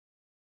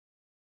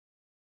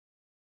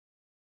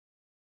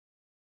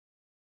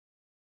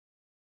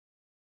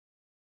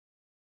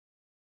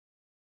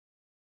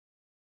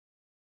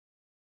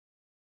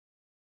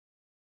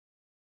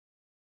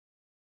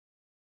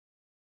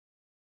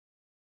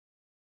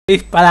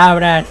mis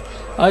palabras.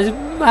 Os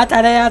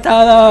mataré a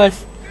todos.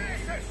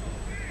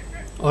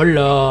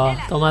 Hola,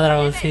 toma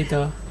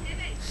dragoncito.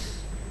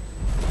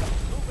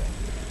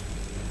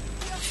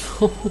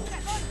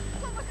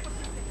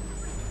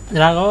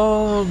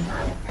 Dragón,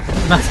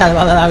 me ha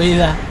salvado la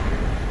vida.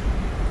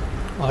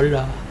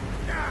 Hola.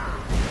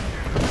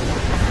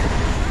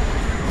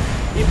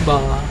 Bimba.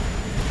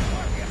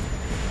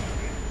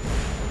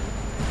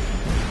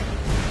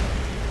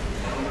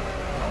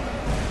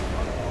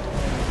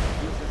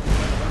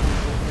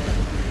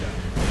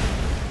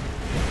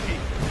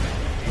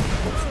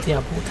 Hostia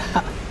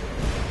puta.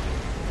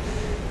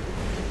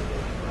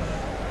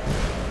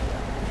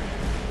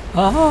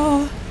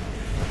 ¡Ah!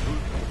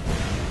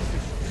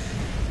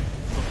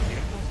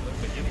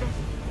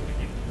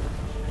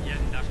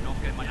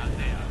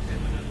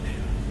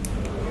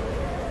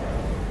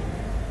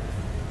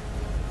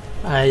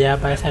 Vale, ya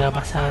parece que ha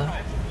pasado.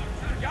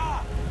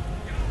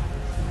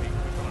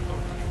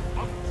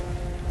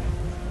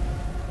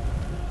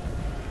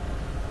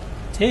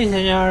 Sí,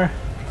 señor.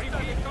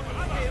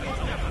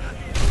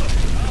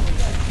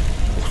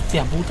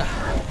 Hostia puta.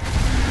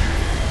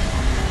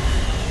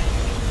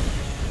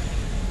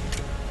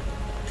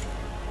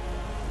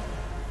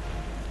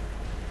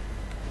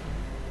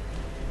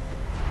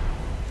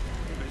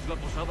 ¿Ves la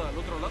posada al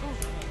otro lado?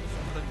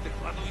 Salta el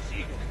tejado y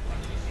sigue.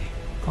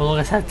 ¿Cómo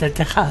que salta el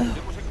tejado?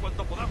 Iremos en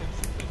cuanto podamos.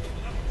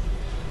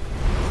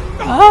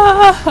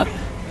 ¡Ah!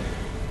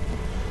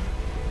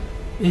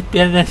 Mis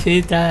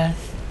piernecitas.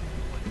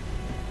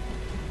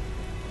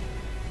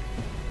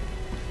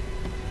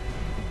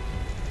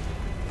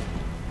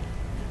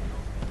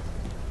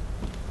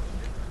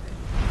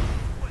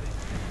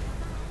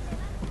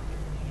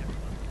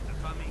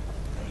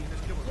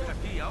 Tienes que volver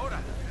aquí ahora.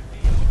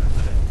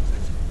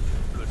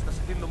 Lo estás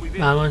haciendo muy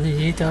bien. Vamos,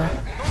 niñito.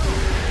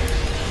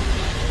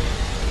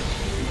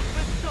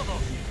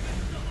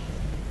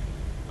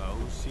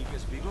 ¿Aún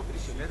sigues vivo,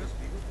 prisionero?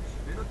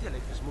 No te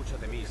alejes mucho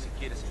de mí si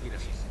quieres seguir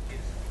así.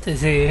 Sí,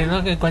 sí,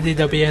 no que en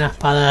cuantito pille una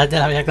espada te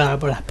la voy a clavar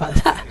por la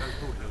espalda.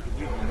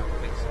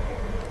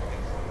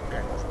 Que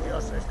los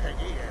dioses te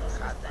guíen,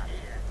 Jata.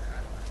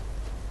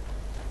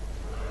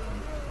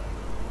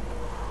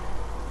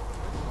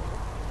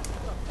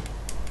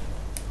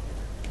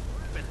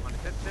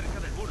 Permaneced cerca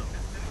del muro.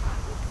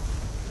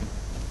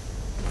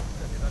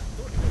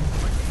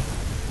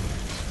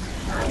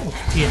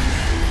 Hostia.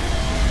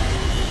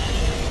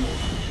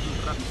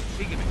 Rápido,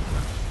 sígueme.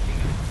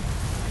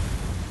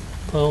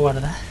 Puedo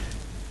guardar.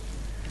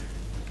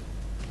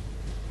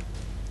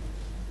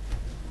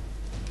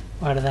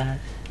 Guardar.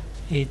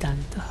 Y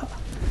tanto.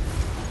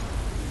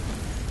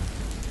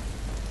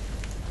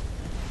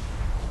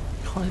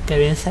 Joder, qué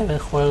bien se ve el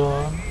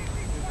juego.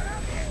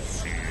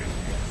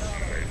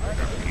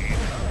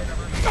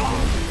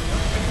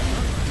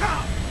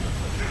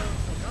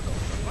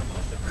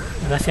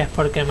 Gracias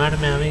por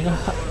quemarme, amigo.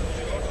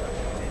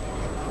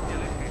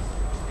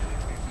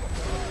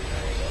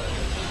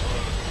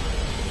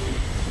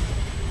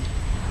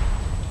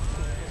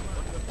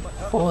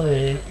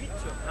 Joder.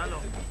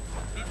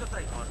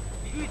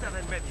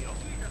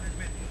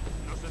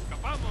 Nos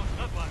escapamos,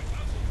 Atlas.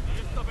 Y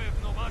esta vez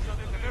no vas a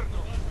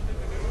detenernos.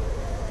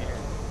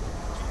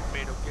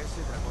 Espero que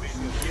ese dragón se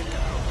entienda.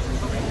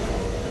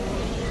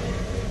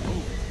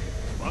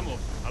 Vamos,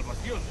 al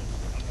bastión.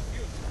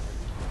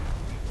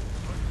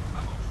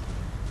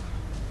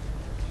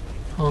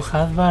 ¿Con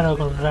Hadvar o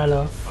con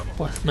Ralof?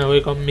 Pues me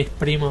voy con mis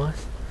primos.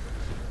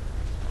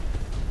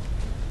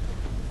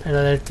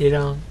 Pero del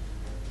tirón.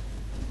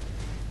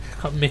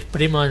 Con mis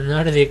primos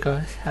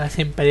nórdicos. A los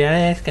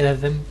imperiales que les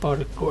den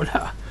por culo.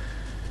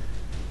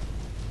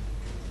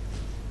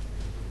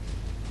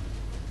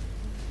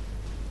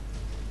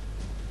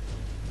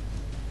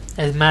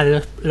 Es más,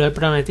 lo he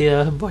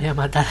prometido, os voy a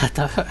matar a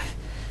todos.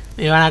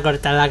 Me iban a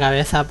cortar la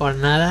cabeza por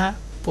nada,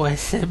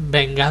 pues en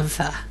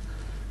venganza.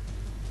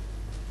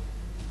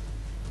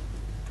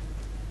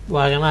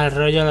 Buah, qué mal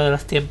rollo lo de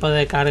los tiempos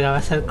de carga. Va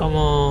a ser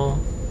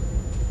como...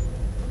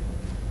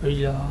 Uy,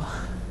 lo...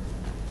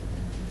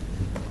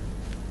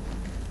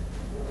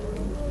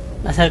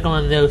 Va a ser como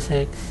en Deus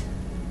Ex.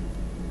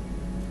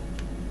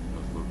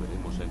 Nos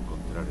volveremos a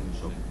encontrar en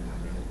Segunda.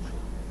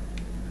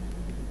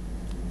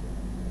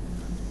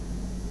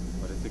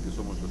 Parece que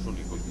somos los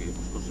únicos que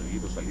hemos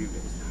conseguido salir de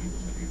esta.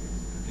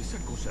 Esa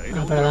cosa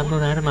era Para darme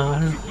un arma o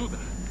algo. sin duda.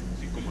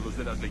 Sí, como los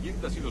de las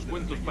leyendas y los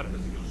cuentos para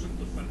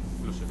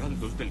los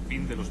heraldos del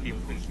fin de los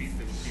tiempos.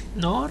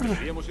 No.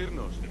 Deberíamos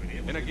irnos.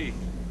 Ven aquí.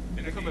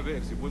 Déjame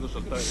ver si puedo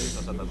soltar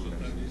esas ataduras.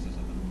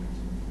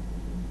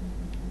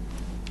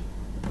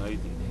 Ahí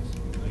tienes.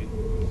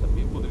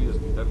 También podrías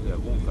quitarle a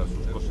Gunjar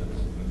sus cosas.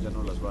 Ya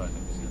no las va a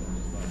necesitar.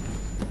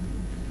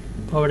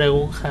 Pobre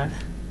Gunjar.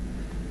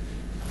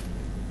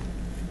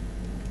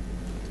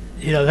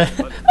 Y lo de...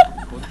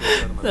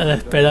 lo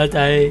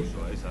despelota ahí.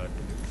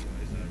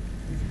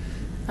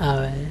 A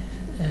ver,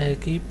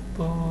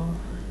 equipo...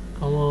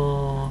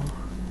 Como...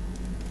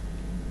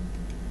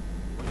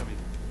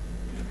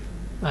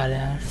 Vale,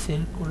 al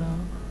círculo...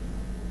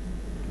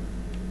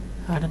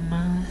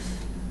 Armas...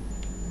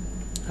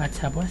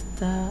 Hacha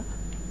puesta.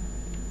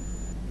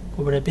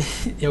 Cubre pie.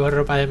 Llevo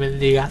ropa de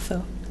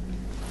mendigazo.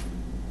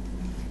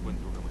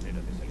 Encuentro una manera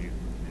de salir.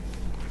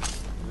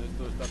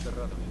 Esto está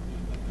cerrado.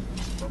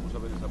 Vamos a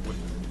ver esa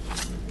puerta.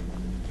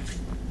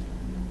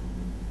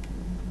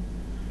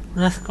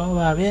 Una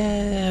escoba,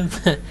 bien.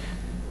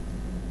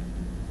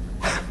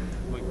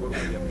 No hay forma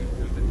de abrir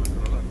desde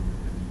nuestro lado.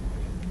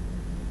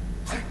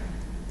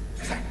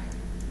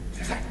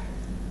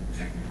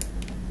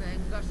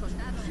 Venga,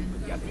 soldado.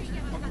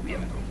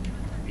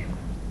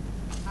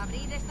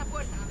 Abrir esta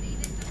puerta. Abrir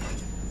esta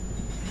puerta.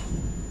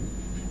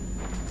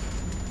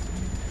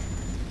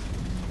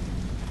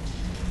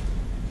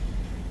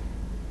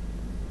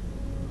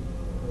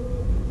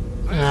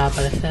 Va a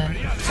aparecer.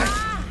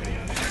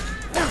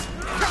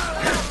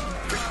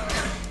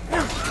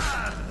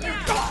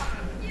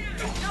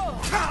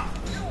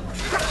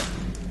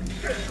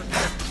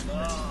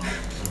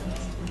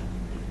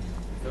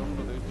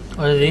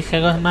 Os dije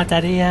que os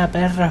mataría,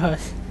 perros.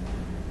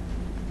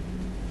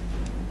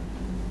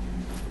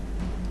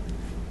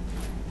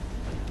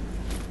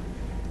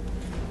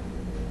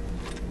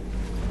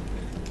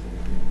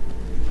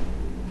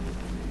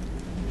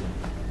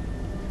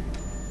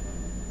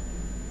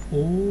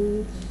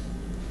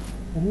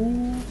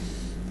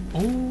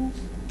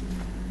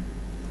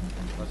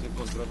 ¿Has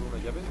encontrado una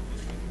llave?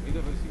 Mira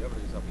a ver si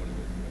abre esa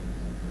puerta.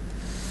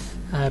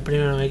 A ver,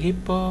 primero me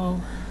equipo.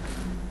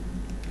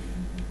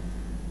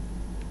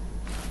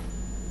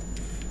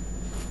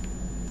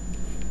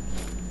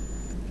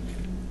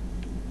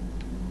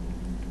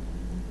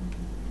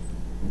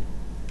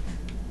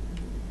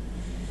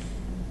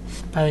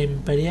 Espada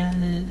imperial.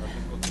 ¿Has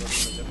encontrado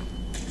una llave?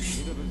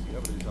 Mira a ver si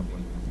abre esa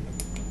puerta.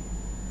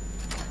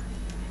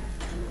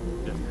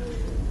 Ya.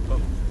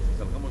 Vamos,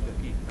 salgamos de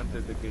aquí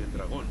antes de que el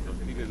dragón nos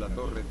tire la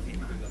torre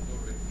encima.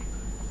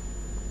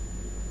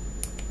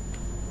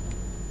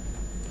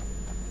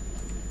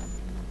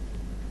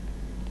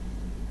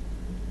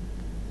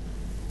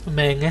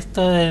 Hombre, en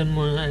esto de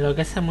lo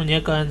que es el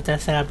muñeco en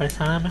tercera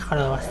persona ha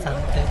mejorado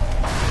bastante.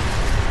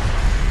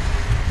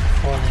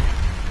 Joder.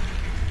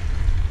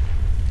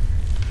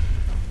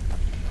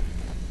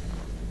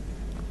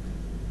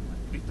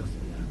 Maldita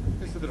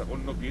sea. Ese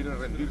dragón no quiere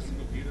rendirse.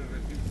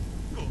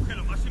 Coge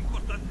lo más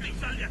importante y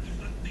sal de aquí.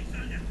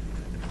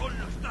 Con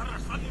lo está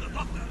arrasando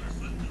todo.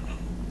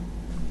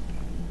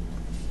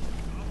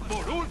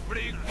 ¡Por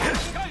Ulfric!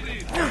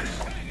 ¡Skyrim!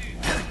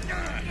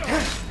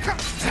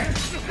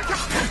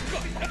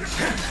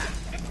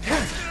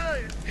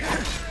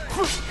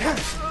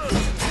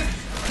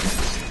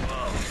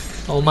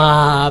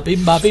 Toma,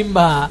 pimba,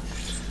 pimba.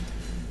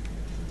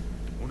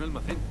 Un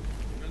almacén.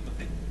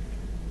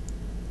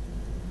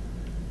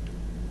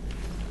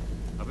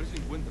 A ver si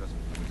encuentras.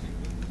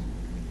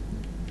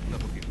 Una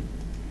poción.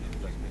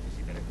 Las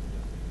necesitaremos.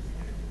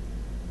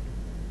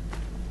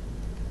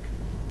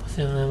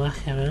 Poción de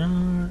magia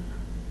menor.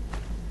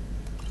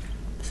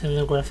 Poción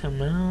de curación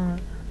menor.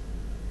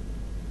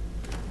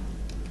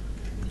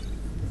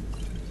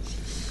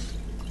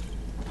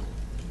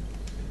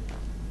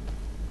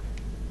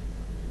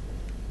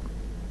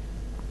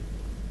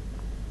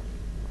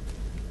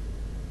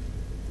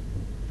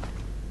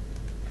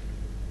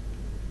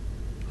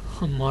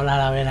 Mola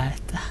la vela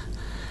esta.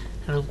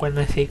 En un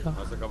cuernecico.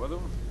 ¿Has acabado?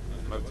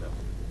 Marcha.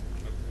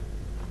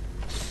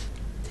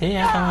 Sí,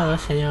 he acabado,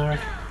 señor.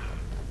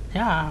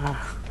 Ya.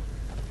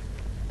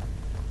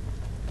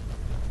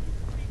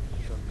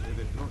 Saldré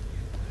del norte.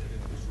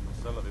 Es una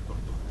sala de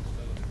torturas.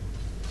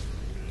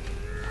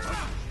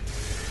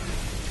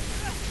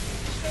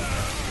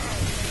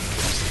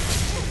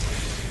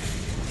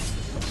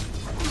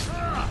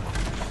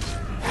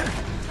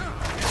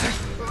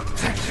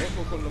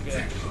 Ojo con lo que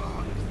haces.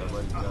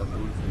 Estaba ya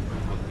dulce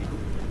contigo.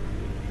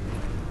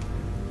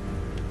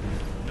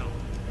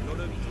 No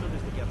lo he visto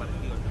desde que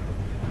apareció el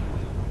dragón.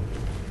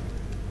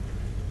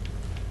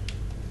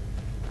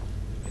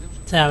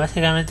 O sea,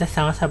 básicamente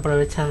estamos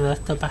aprovechando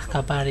esto para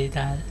escapar y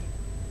tal.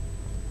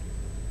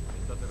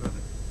 Está cerrada.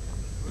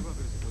 Prueba a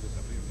ver si puedes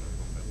abrirla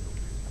con gancho.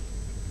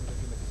 Puede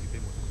que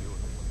necesitemos ese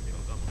oro cuando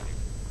nos damos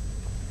tiempo.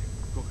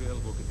 Coge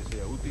algo que te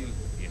sea útil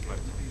y en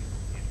marcha.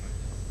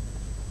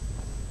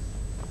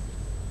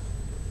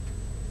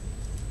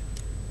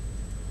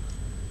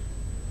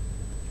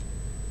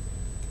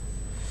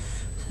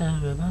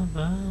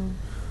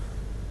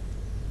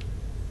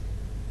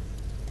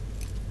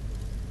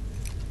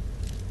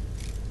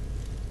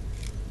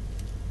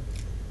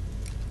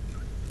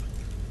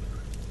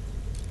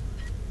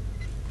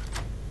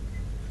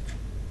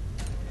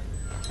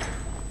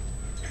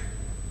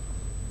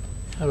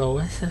 Solo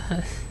huesos.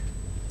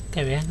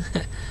 Qué bien.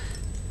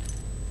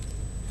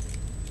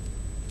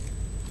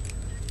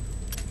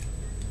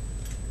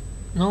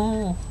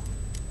 No.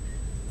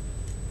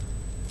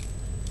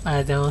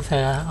 Vale, tengo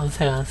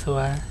 11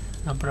 ganzúas.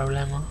 No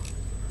problema.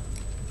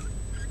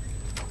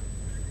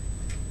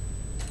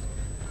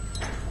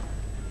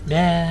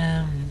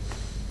 Bien.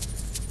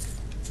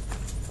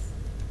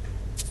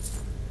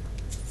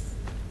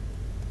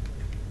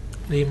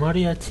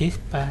 Grimorio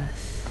chispas.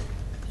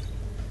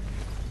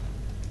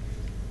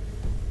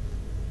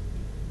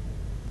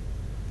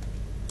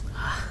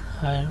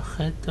 A ver,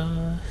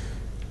 objetos.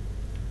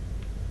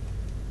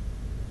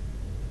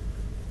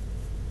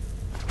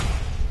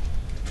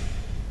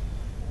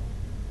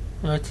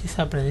 Nuevo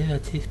hechizo aprendido,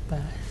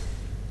 chispas.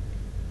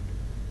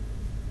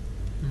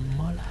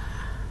 Mola.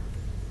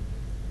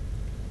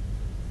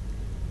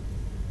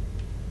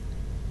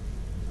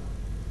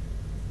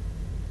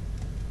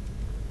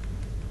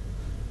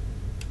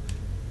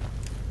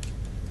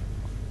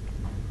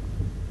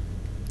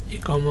 Y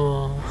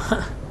como...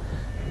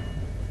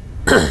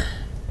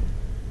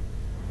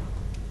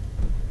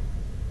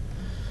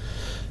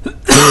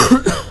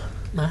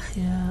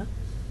 magia.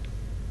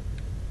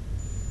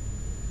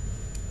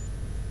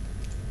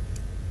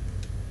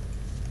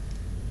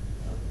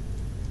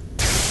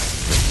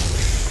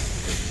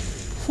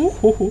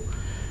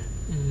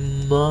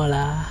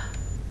 Mola.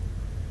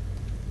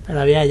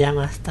 Pero había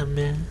llamas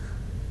también.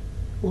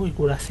 Uy,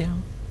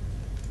 curación.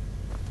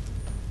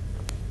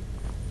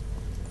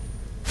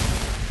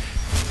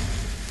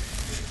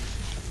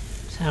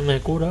 O sea,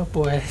 me curo,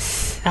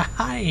 pues...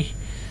 ¡Ay!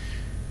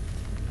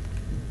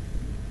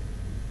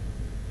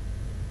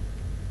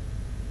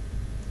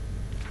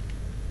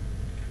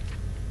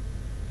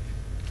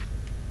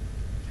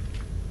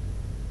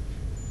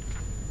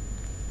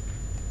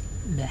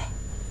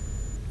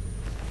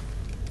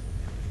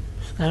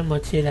 Buscar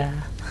mochila.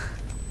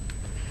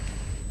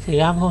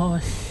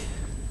 Sigamos.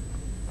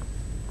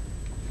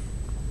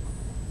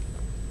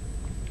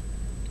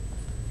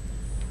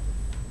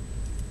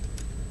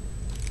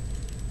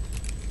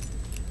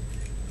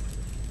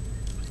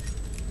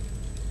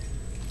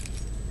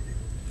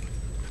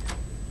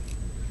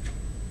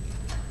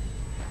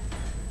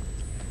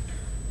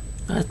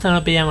 Esto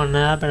no pillamos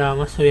nada, pero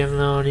vamos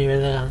subiendo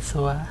nivel de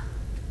ganzúa.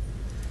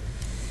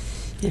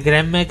 Y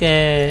créanme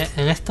que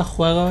en estos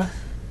juegos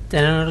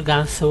tener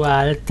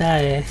ganzúa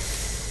alta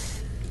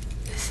es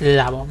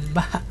la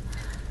bomba.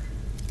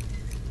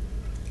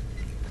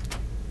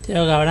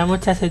 Creo que habrá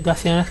muchas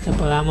situaciones que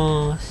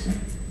podamos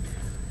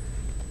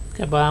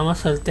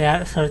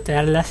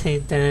sortearlas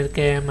sin tener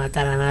que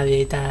matar a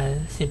nadie y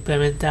tal,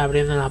 simplemente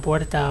abriendo la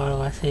puerta o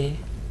algo así.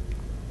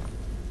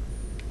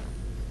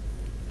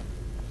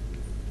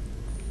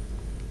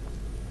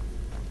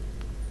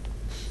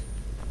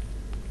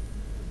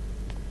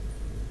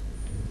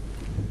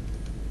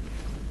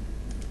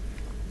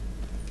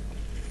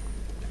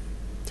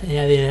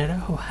 ¿Tenía dinero?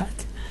 What?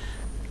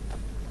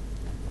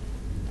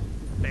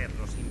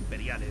 Perros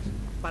imperiales.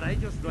 Para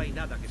ellos no hay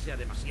nada que sea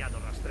demasiado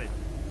rastrero.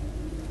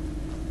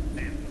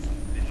 Perros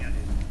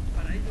imperiales.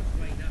 Para ellos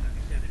no hay nada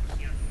que sea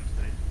demasiado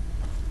rastrero.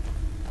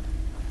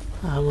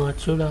 Vamos,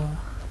 chulo.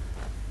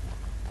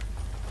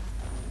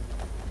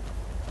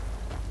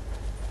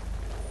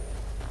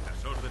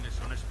 Las órdenes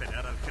son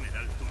esperar al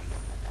general turno.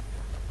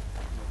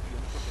 No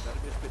pienso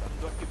quedarme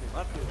esperando a que me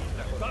maten.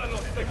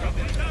 ¡Palos de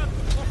cabalidad!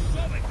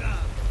 ¡Os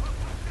venga!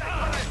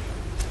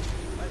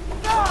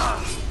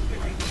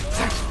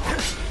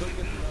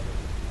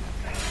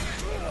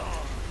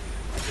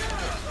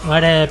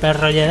 Muere,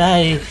 perro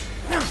Jedi.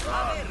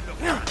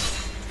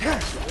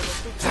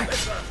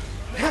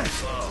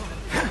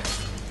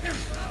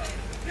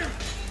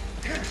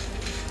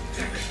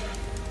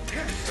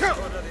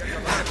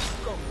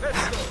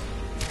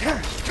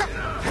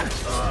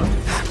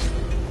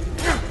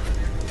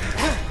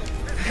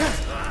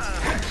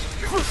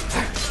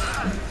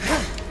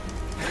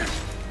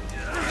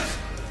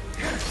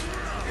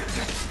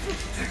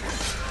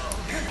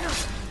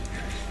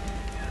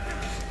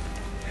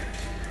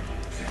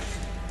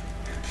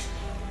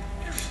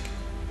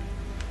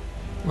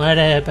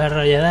 Muere,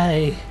 perro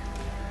Jedi.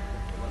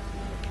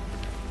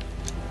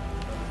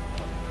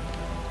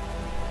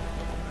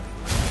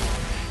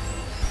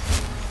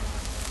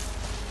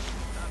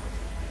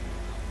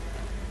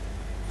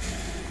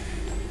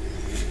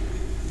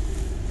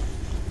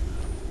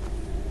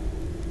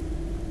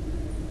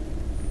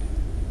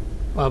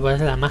 Bueno,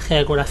 pues la magia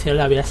de curación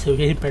la voy a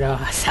subir, pero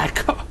a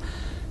saco.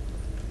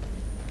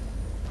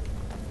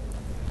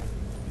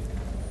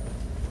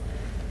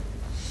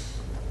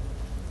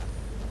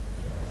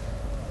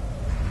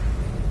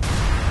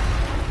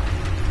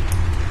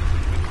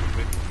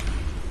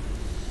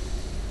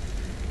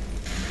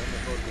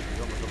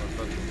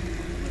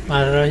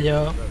 Mal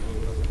rollo.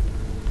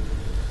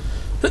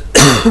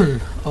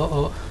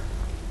 Oh.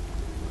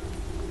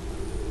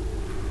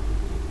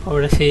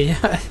 Pobrecillos.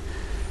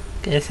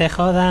 Que se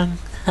jodan.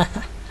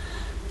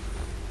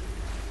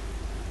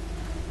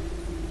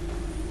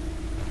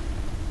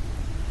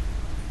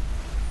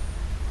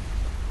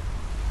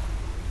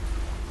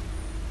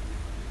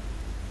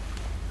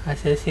 A ver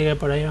si sigue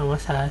por ahí.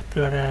 Vamos a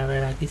explorar a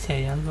ver aquí si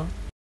hay algo.